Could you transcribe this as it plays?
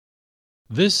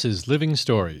This is Living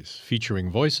Stories,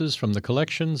 featuring voices from the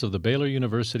collections of the Baylor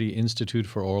University Institute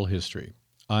for Oral History.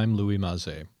 I'm Louis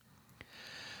Mazet.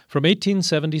 From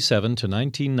 1877 to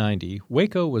 1990,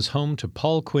 Waco was home to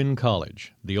Paul Quinn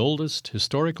College, the oldest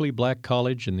historically black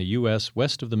college in the U.S.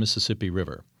 west of the Mississippi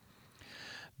River.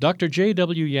 Dr.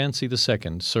 J.W. Yancey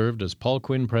II served as Paul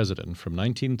Quinn president from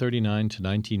 1939 to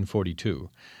 1942,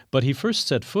 but he first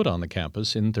set foot on the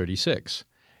campus in 1936.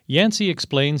 Yancey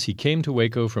explains he came to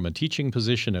Waco from a teaching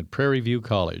position at Prairie View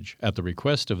College at the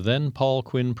request of then Paul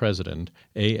Quinn president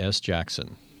A.S.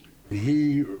 Jackson.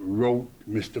 He wrote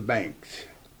Mr. Banks,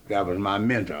 that was my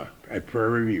mentor at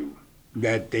Prairie View,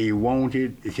 that they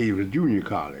wanted, it was a junior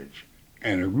college,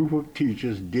 and a group of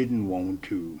teachers didn't want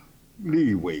to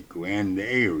leave Waco and the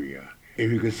area.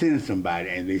 If you could send somebody,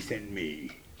 and they sent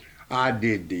me. I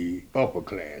did the upper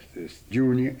classes,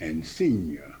 junior and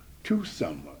senior, 2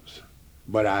 summers.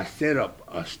 But I set up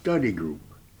a study group,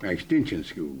 an extension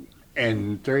school.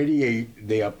 In 1938,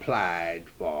 they applied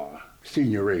for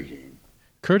senior rating.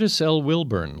 Curtis L.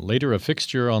 Wilburn, later a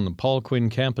fixture on the Paul Quinn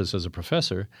campus as a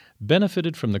professor,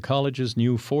 benefited from the college's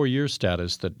new 4-year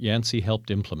status that Yancey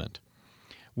helped implement.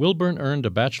 Wilburn earned a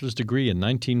bachelor's degree in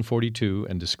 1942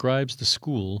 and describes the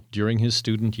school during his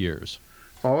student years.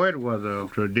 Oh, it was a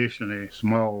traditionally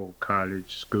small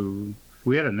college school.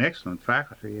 We had an excellent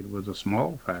faculty. It was a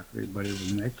small faculty, but it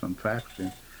was an excellent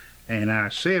faculty. And I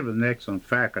say it was an excellent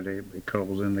faculty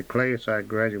because in the class I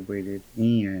graduated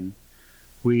in,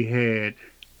 we had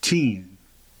 10.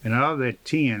 And out of that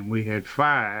 10, we had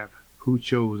 5 who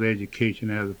chose education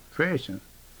as a profession.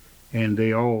 And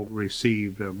they all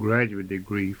received a graduate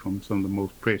degree from some of the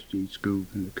most prestigious schools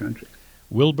in the country.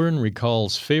 Wilburn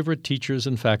recalls favorite teachers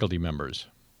and faculty members.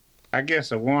 I guess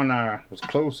the one I was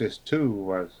closest to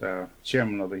was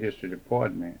chairman of the history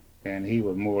department, and he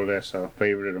was more or less a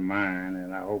favorite of mine,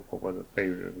 and I hope I was a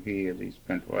favorite of his. He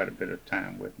spent quite a bit of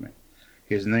time with me.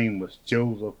 His name was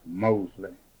Joseph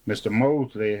Mosley. Mr.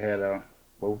 Mosley had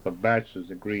both a bachelor's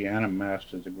degree and a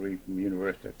master's degree from the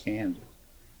University of Kansas,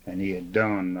 and he had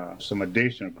done some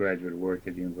additional graduate work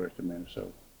at the University of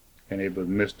Minnesota. And it was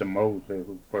Mr. Mosley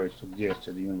who first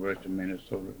suggested the University of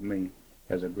Minnesota to me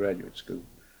as a graduate school.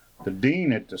 The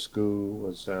dean at the school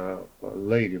was a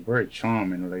lady, a very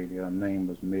charming lady. Her name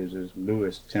was Mrs.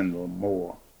 Lewis Tyndall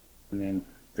Moore. And then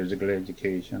physical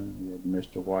education, we had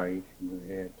Mr. White, we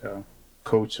had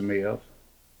Coach Smith.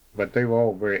 But they were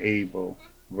all very able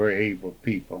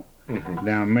people. Mm-hmm.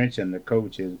 Now I mentioned the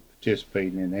coaches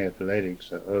participating in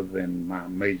athletics other than my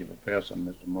major professor,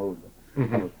 Mr. Mosley.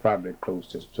 Mm-hmm. I was probably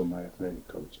closest to my athletic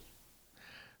coaches.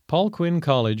 Paul Quinn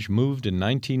College moved in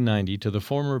 1990 to the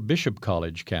former Bishop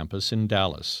College campus in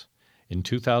Dallas. In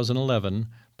 2011,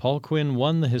 Paul Quinn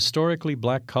won the Historically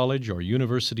Black College or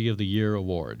University of the Year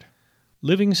award.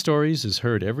 Living Stories is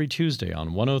heard every Tuesday on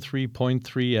 103.3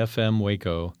 FM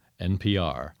Waco,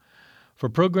 NPR. For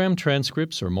program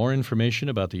transcripts or more information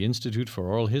about the Institute for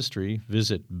Oral History,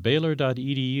 visit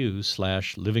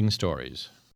baylor.edu/livingstories.